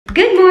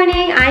Good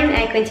morning, I'm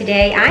Echo and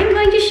today I'm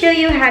going to show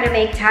you how to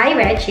make Thai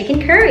red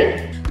chicken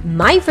curry.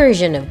 My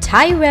version of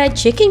Thai red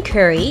chicken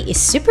curry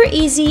is super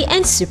easy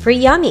and super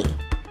yummy.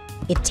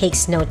 It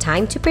takes no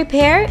time to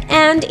prepare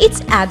and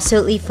it's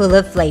absolutely full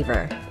of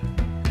flavor.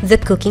 The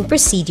cooking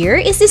procedure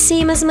is the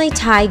same as my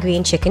Thai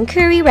green chicken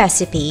curry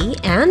recipe,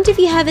 and if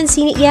you haven't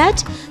seen it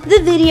yet,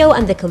 the video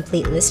and the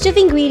complete list of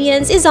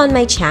ingredients is on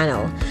my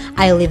channel.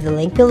 I'll leave the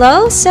link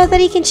below so that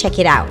you can check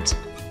it out.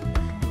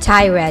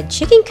 Thai red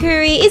chicken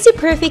curry is a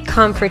perfect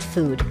comfort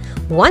food.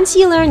 Once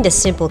you learn the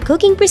simple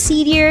cooking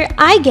procedure,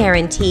 I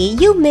guarantee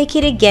you'll make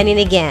it again and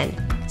again.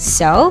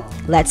 So,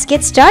 let's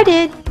get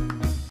started!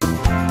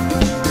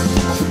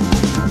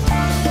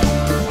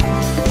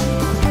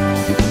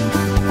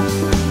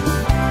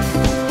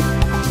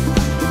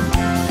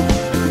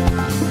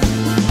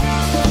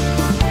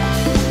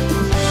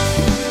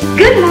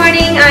 Good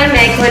morning, I'm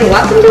Echo and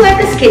welcome to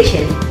Echo's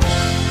Kitchen.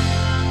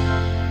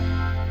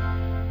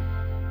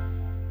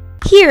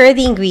 Here are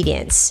the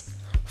ingredients.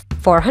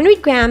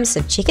 400 grams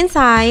of chicken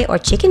thigh or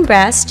chicken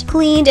breast,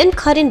 cleaned and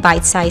cut in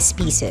bite-sized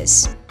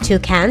pieces. 2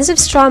 cans of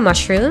straw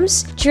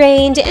mushrooms,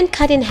 drained and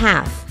cut in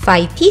half.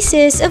 5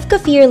 pieces of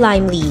kaffir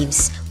lime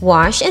leaves,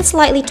 washed and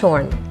slightly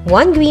torn.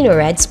 1 green or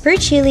red spur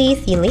chili,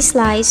 thinly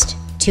sliced.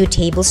 2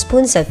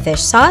 tablespoons of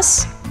fish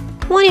sauce.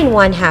 1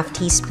 1/2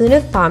 teaspoon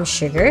of palm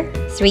sugar.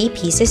 3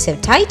 pieces of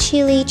Thai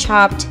chili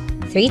chopped.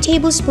 3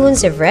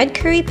 tablespoons of red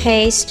curry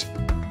paste.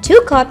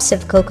 2 cups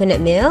of coconut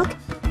milk.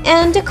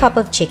 And a cup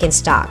of chicken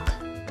stock.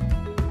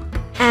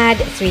 Add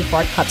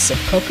 3/4 cups of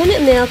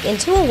coconut milk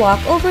into a wok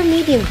over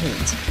medium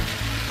heat.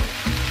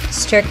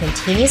 Stir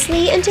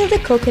continuously until the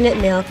coconut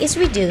milk is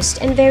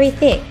reduced and very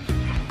thick.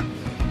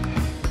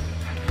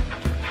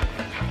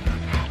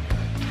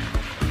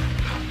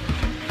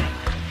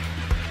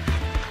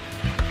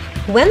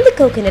 When the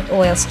coconut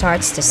oil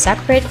starts to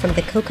separate from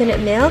the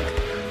coconut milk,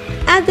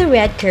 add the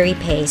red curry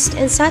paste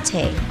and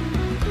saute.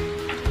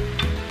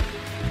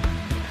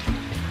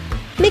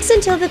 Mix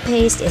until the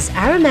paste is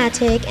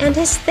aromatic and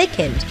has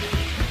thickened.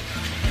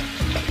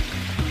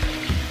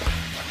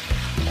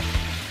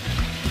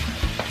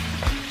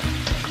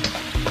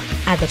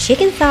 Add the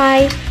chicken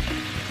thigh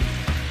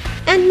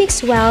and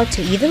mix well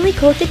to evenly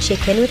coat the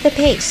chicken with the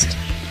paste.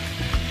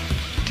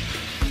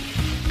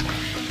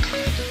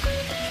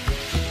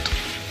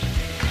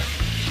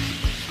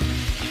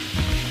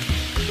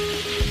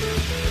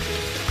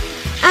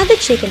 Add the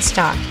chicken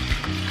stock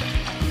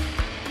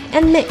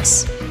and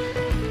mix.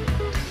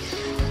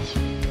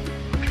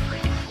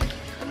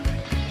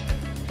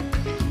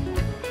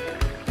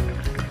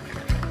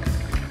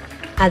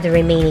 Add the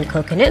remaining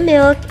coconut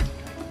milk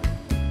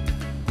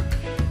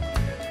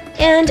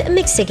and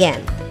mix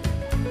again.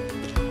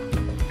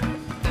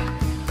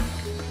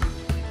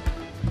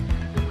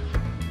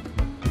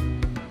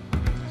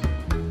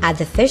 Add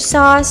the fish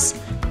sauce,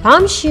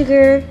 palm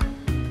sugar,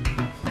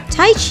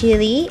 Thai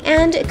chili,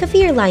 and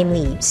kaffir lime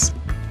leaves.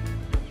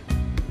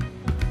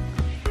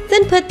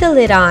 Then put the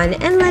lid on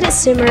and let it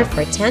simmer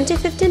for 10 to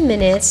 15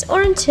 minutes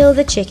or until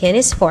the chicken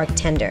is fork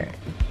tender.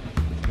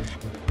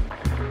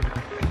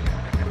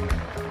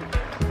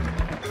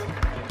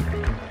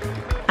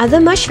 Add the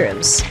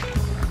mushrooms.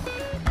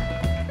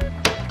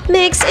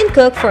 Mix and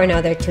cook for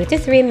another 2 to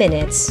 3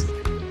 minutes.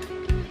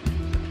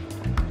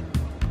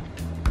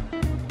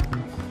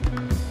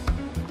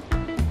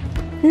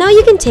 Now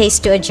you can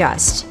taste to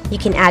adjust. You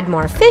can add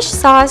more fish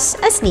sauce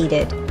as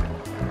needed.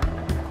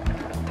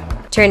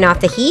 Turn off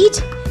the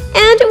heat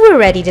and we're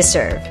ready to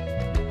serve.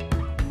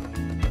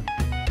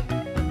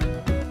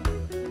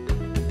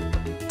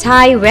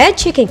 Thai red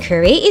chicken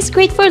curry is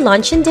great for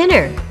lunch and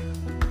dinner.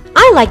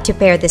 I like to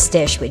pair this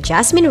dish with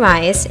jasmine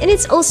rice, and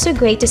it's also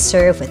great to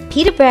serve with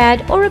pita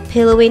bread or a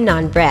pillowy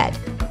naan bread.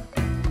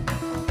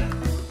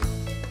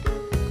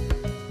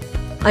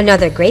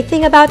 Another great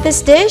thing about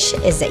this dish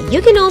is that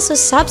you can also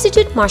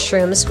substitute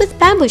mushrooms with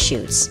bamboo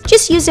shoots.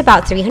 Just use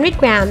about 300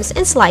 grams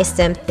and slice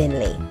them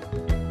thinly.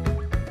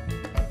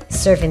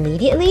 Serve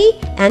immediately,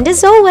 and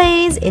as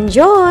always,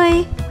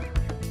 enjoy!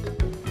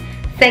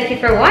 Thank you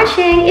for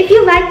watching. If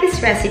you like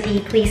this recipe,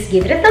 please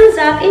give it a thumbs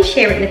up and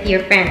share it with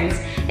your friends.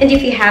 And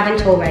if you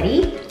haven't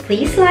already,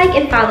 please like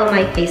and follow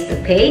my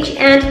Facebook page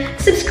and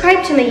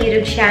subscribe to my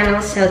YouTube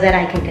channel so that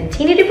I can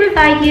continue to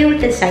provide you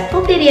with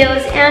insightful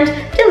videos and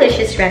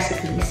delicious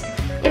recipes.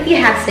 If you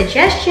have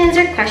suggestions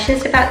or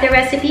questions about the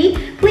recipe,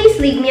 please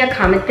leave me a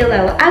comment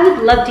below. I would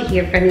love to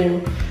hear from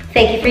you.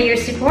 Thank you for your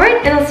support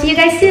and I'll see you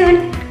guys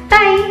soon.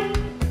 Bye!